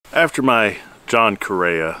After my John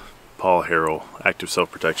Correa, Paul Harrell, active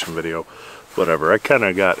self-protection video, whatever, I kind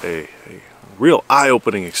of got a real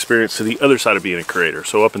eye-opening experience to the other side of being a creator.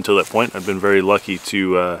 So up until that point, I've been very lucky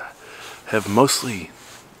to have mostly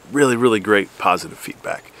really great positive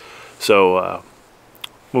feedback. So I'm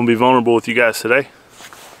gonna be vulnerable with you guys today.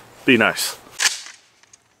 Be nice.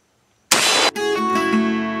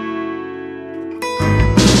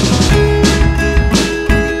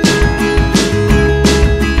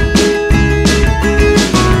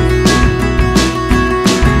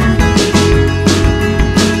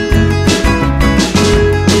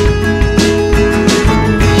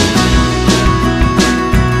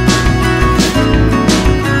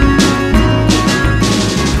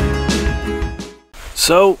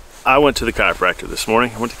 So I went to the chiropractor this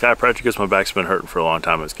morning. I went to the chiropractor because my back's been hurting for a long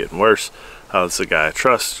time. It was getting worse. This is a guy I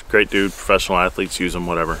trust, great dude, professional athletes use him,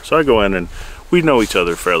 whatever. So I go in and we know each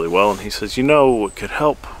other fairly well. And he says, you know, what could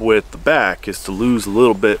help with the back is to lose a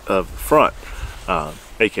little bit of the front,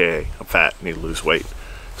 AKA I'm fat, need to lose weight.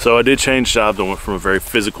 So I did change jobs. I went from a very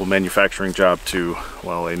physical manufacturing job to,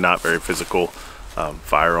 well, a not very physical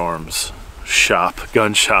firearms shop,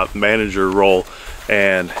 gun shop manager role.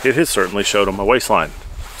 And it has certainly showed on my waistline.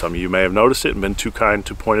 Some of you may have noticed it and been too kind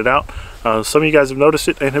to point it out. Some of you guys have noticed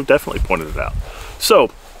it and have definitely pointed it out. So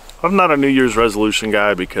I'm not a New Year's resolution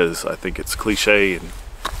guy because I think it's cliche and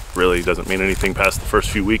really doesn't mean anything past the first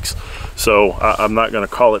few weeks. So I'm not going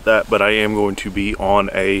to call it that, but I am going to be on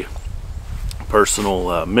a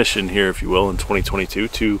personal mission here, if you will, in 2022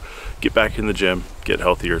 to get back in the gym, get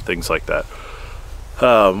healthier, things like that.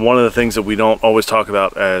 One of the things that we don't always talk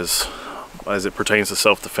about as it pertains to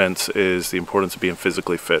self-defense is the importance of being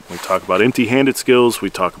physically fit. We talk about empty-handed skills, we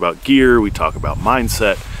talk about gear, we talk about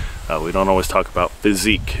mindset. We don't always talk about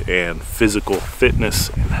physique and physical fitness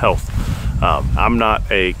and health. I'm not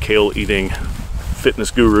a kale-eating fitness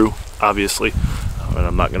guru, obviously, and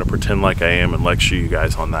I'm not going to pretend like I am and lecture you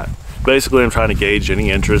guys on that. Basically, I'm trying to gauge any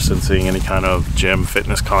interest in seeing any kind of gym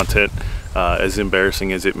fitness content, as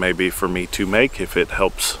embarrassing as it may be for me to make. If it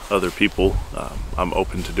helps other people, I'm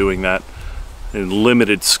open to doing that. In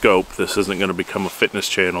limited scope, this isn't going to become a fitness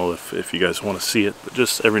channel if you guys want to see it, but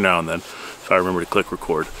just every now and then, if I remember to click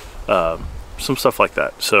record, some stuff like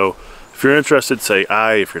that. So if you're interested, say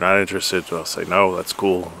aye. If you're not interested, well, say no, that's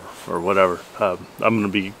cool, or whatever. I'm going to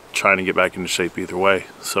be trying to get back into shape either way.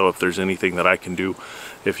 So if there's anything that I can do,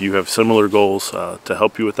 if you have similar goals to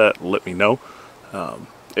help you with that, let me know.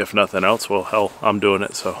 If nothing else, well, hell, I'm doing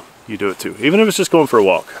it, so you do it too. Even if it's just going for a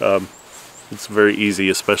walk. It's very easy,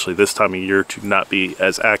 especially this time of year, to not be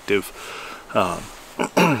as active.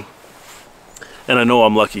 And I know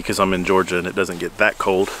I'm lucky because I'm in Georgia and it doesn't get that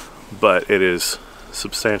cold, but it is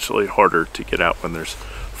substantially harder to get out when there's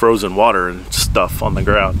frozen water and stuff on the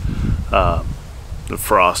ground. The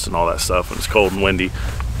frost and all that stuff, when it's cold and windy.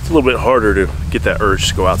 It's a little bit harder to get that urge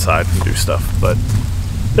to go outside and do stuff. But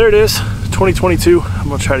there it is, 2022. I'm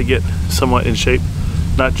gonna try to get somewhat in shape,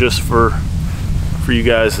 not just for you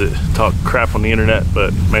guys that talk crap on the internet,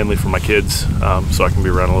 but mainly for my kids, so I can be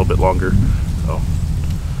around a little bit longer. So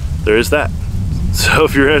there is that. So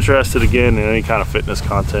if you're interested again in any kind of fitness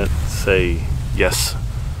content, say yes.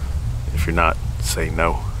 If you're not, say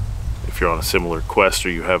no. If you're on a similar quest or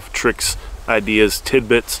you have tricks, ideas,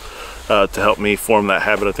 tidbits to help me form that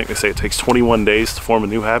habit. I think they say it takes 21 days to form a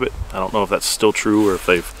new habit. I don't know if that's still true or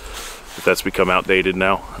if that's become outdated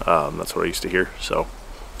now. That's what I used to hear. So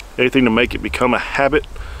anything to make it become a habit,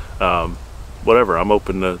 whatever, I'm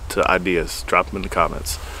open to ideas. Drop them in the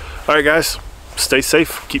comments. All right, guys, stay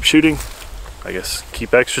safe, keep shooting, I guess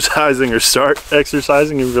keep exercising or start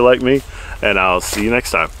exercising if you're like me, and I'll see you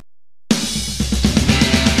next time.